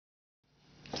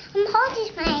all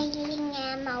the smiling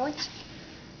animals.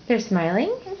 They're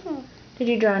smiling? Did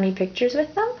you draw any pictures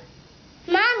with them?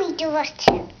 Mommy do it.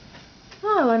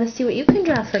 Oh, I want to see what you can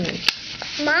draw for me.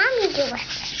 Mommy do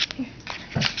it.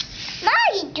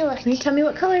 Mommy do Can you it. tell me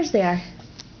what colors they are?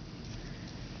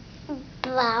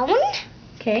 Brown,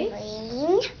 Okay.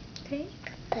 green, Okay.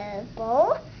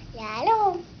 purple,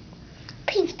 yellow,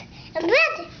 pink, and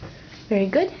red. Very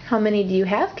good. How many do you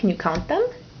have? Can you count them?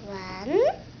 1,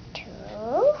 2,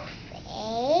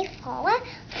 3, 4,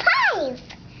 5.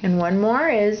 And one more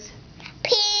is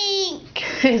Pink.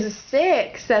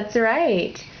 6. That's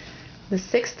right. The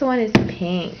 6th one is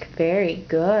pink. Very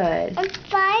good. I'm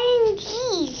buying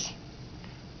these.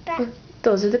 But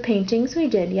Those are the paintings we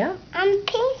did, yeah? I'm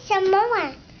pink some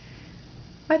more.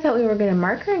 I thought we were going to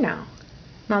mark her now.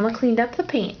 Mama cleaned up the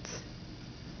paints.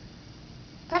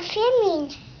 I'm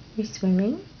swimming You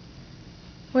swimming?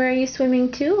 Where are you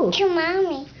swimming to? to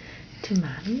mommy. To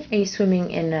Mommy. Are you swimming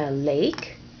in a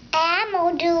lake?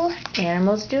 Animal do.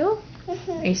 Animals do?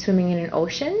 Are you swimming in an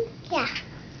ocean? Yeah.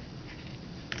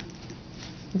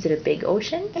 Is it a big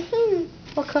ocean?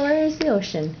 What color is the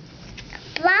ocean?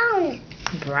 Brown.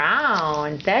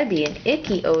 Brown. That'd be an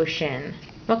icky ocean.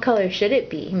 What color should it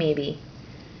be, maybe?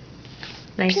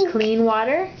 Nice Pink. clean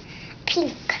water?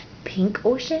 Pink. Pink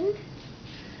ocean?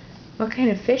 What kind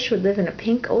of fish would live in a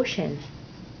pink ocean?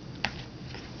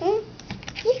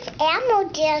 This animal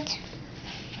did.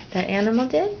 That animal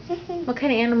did? What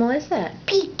kind of animal is that?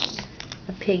 Pig.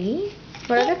 A piggy?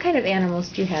 What other kind of animals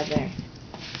do you have there?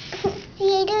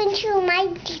 You're going to my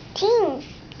thing.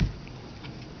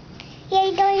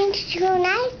 You're going to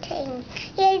nothing.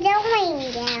 You're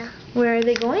going there. Where are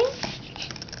they going?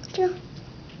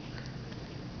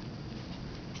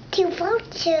 To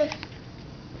vulture.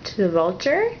 To the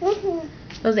vulture?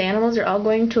 Those animals are all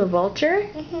going to a vulture?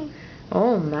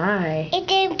 Oh my.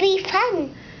 It'll be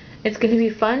fun. It's going to be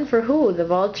fun for who? The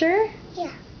vulture?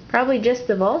 Yeah. Probably just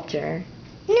the vulture.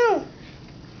 No.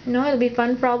 No, it'll be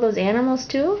fun for all those animals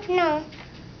too? No.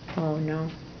 Oh no.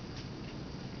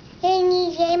 They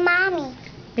need a mommy.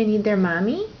 They need their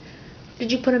mommy?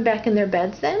 Did you put them back in their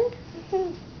beds then?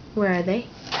 Where are they?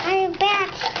 I'm back.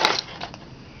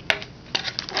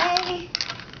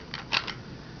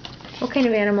 What kind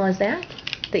of animal is that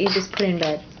you just put in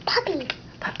bed? Puppy.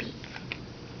 Puppy.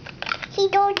 He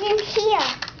goes in here.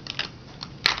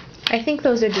 I think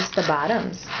those are just the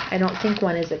bottoms. I don't think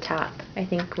one is a top. I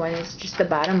think one is just the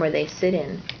bottom where they sit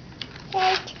in.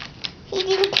 Right. He's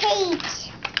in a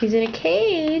cage. He's in a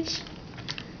cage.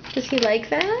 Does he like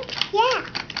that? Yeah.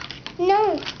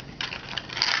 No.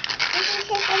 This is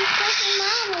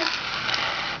I'm mommy.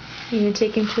 You gonna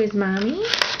take him to his mommy?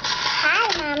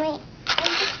 Hi, mommy.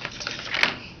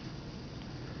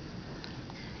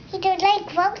 He don't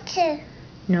like vulture.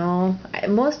 No.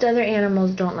 Most other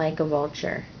animals don't like a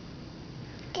vulture.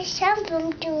 Just some of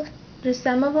them do. Just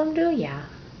some of them do? Yeah.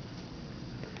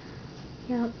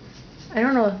 Yep. I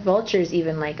don't know if vultures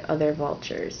even like other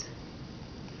vultures.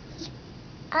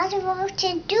 Other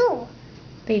vultures do.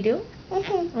 They do?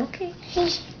 Mm-hmm. Okay.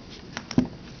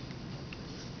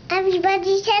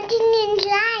 Everybody's standing in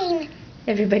line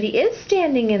Everybody is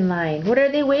standing in line. What are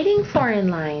they waiting for in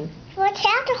line? for a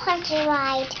Santa Claus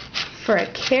ride. For a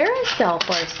carousel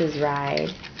horse's ride.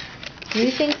 Do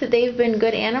you think that they've been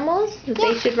good animals? That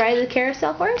they Yeah. should ride the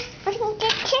carousel horse? I can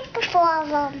get a ticket for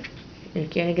them. You're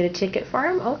gonna get a ticket for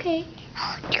them? Okay.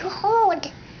 To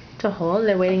hold. To hold?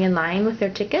 They're waiting in line with their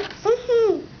tickets?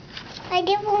 Mm-hmm. I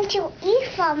didn't want to eat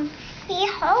them.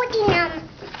 We're holding them.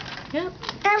 Yep.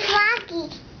 The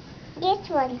froggy. This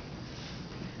one.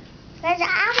 There's the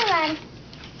other one.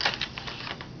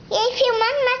 They feel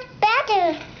much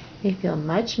better. They feel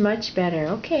much, much better.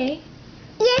 Okay.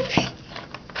 Yep.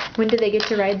 When do they get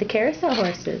to ride the carousel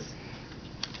horses?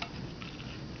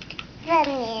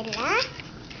 Vanilla.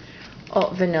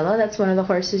 Oh, Vanilla, that's one of the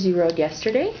horses you rode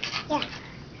yesterday? Yeah.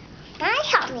 Now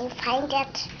help me find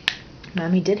it.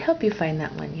 Mommy did help you find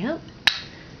that one, yep.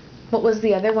 What was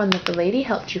the other one that the lady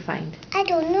helped you find? I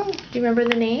don't know. Do you remember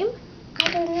the name?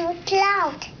 I don't know.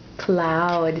 Cloud.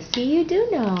 Cloud. See, you do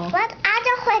know. What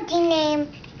other hoodie name?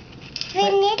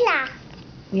 Vanilla.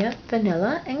 Yep,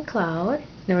 Vanilla and Cloud.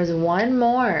 There was one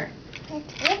more.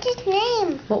 What's his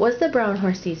name? What was the brown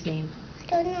horsey's name? I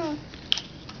don't know.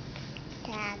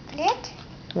 Chocolate?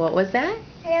 What was that?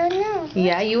 I don't know.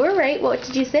 Yeah, you were right. What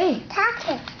did you say?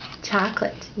 Chocolate.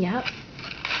 Chocolate. Yep.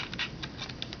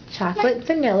 Chocolate,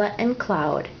 Vanilla, and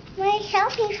Cloud. Might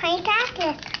help me find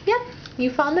chocolate. Yep. You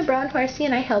found the brown horsey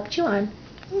and I helped you on.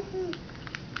 Mm-hmm.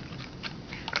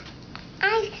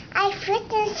 I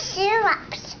fit in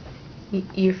syrups.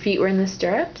 Your feet were in the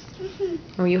stirrups?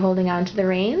 Mm-hmm. Were you holding on to the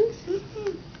reins?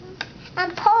 Mm-hmm. A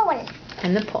pole.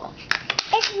 And the pole.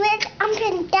 It went up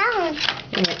and down.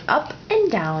 It went up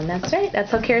and down. That's right.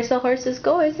 That's how carousel horses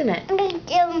go, isn't it?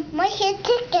 My head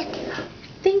ticket.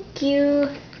 Thank you.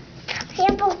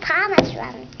 Hippopotamus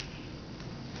run.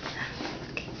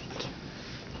 Okay, thank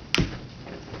you.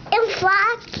 And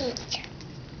froggies.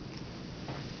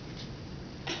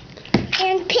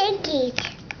 And piggies.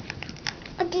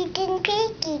 And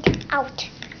piggies out.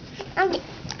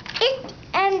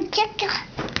 And chicken.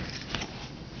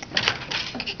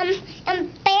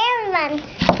 And bear run.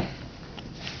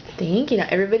 Thank you. Now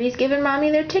everybody's giving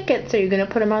Mommy their tickets. Are you going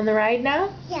to put them on the ride now?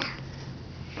 Yeah.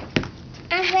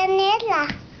 And vanilla.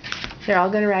 They're all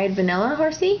going to ride Vanilla,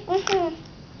 Horsey? Mm-hmm.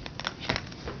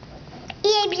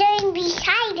 Yeah, they're going to be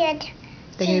excited.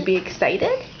 They're going to be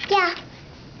excited? Yeah.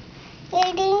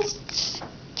 They're going to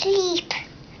sleep.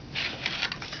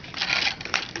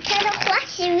 Kind of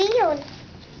watch the wheel.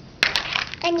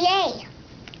 And yay.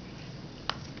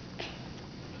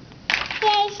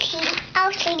 Yay,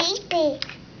 all sleepy.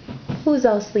 Who's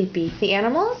all sleepy? The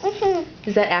animals? Mm-hmm.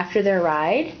 Is that after their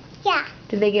ride? Yeah.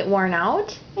 Did they get worn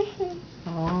out? Mm-hmm.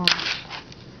 Oh.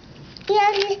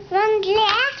 Yeah, one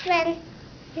last one.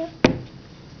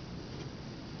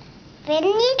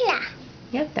 Vanilla.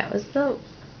 Yep, that was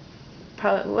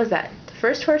probably, what was that? The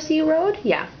first horsey you rode?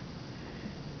 Yeah.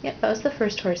 Yep, that was the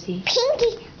first horsey.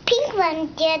 Pink one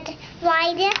did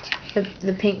ride it.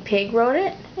 The pink pig rode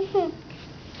it? Mm-hmm.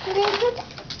 They put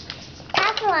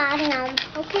pepper on them.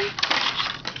 Okay.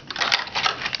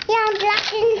 Yeah, I'm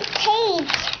locked in a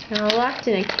cage. They're all locked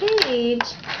in a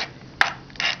cage.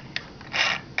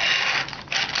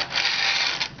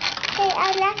 They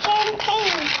are locked in a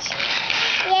cage.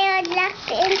 They are locked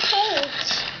in a cage.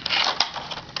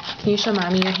 Can you show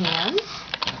Mommy your hands?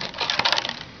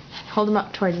 Hold them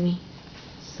up toward me.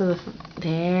 So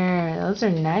there, those are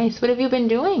nice. What have you been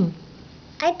doing?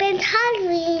 I've been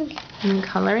coloring. You've been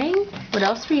coloring? What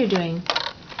else were you doing?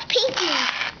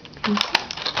 Painting.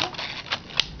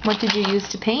 What did you use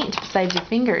to paint besides your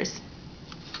fingers?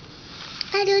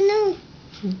 I don't know.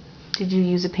 Did you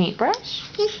use a paintbrush?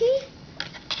 Mm-hmm.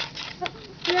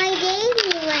 My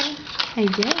baby one. I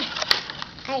did.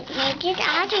 I made it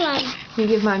other one. Can you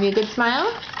give Mommy a good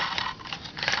smile?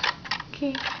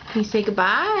 Okay. Can you say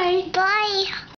goodbye? Bye.